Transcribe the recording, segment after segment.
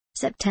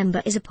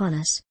September is upon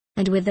us,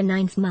 and with the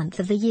 9th month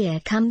of the year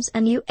comes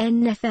a new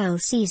NFL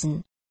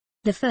season.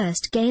 The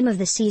first game of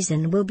the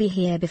season will be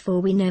here before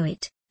we know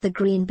it. The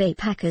Green Bay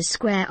Packers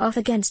square off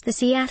against the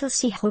Seattle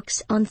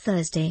Seahawks on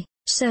Thursday,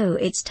 so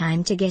it's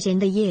time to get in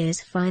the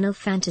year's final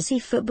fantasy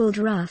football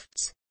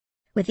drafts.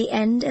 With the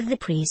end of the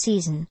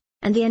preseason,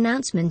 and the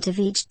announcement of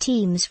each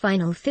team's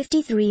final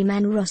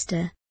 53-man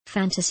roster,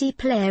 fantasy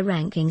player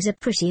rankings are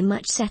pretty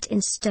much set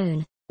in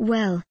stone,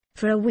 well,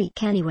 for a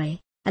week anyway,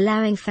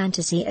 allowing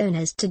fantasy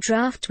owners to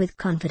draft with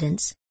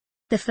confidence.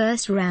 The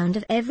first round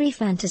of every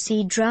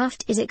fantasy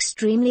draft is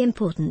extremely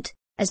important,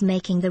 as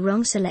making the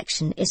wrong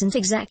selection isn't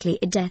exactly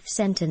a death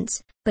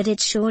sentence, but it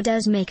sure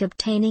does make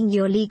obtaining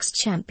your league's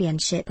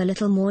championship a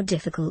little more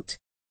difficult.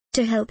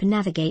 To help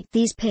navigate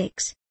these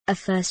picks, a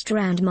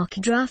first-round mock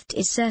draft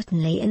is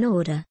certainly in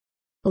order.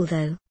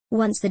 Although,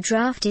 once the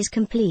draft is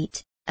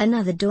complete,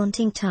 another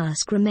daunting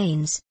task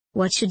remains: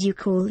 what should you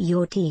call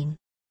your team?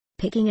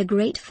 Picking a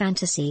great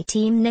fantasy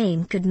team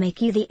name could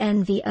make you the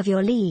envy of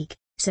your league,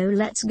 so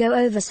let's go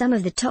over some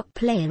of the top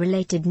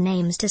player-related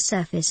names to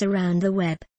surface around the web.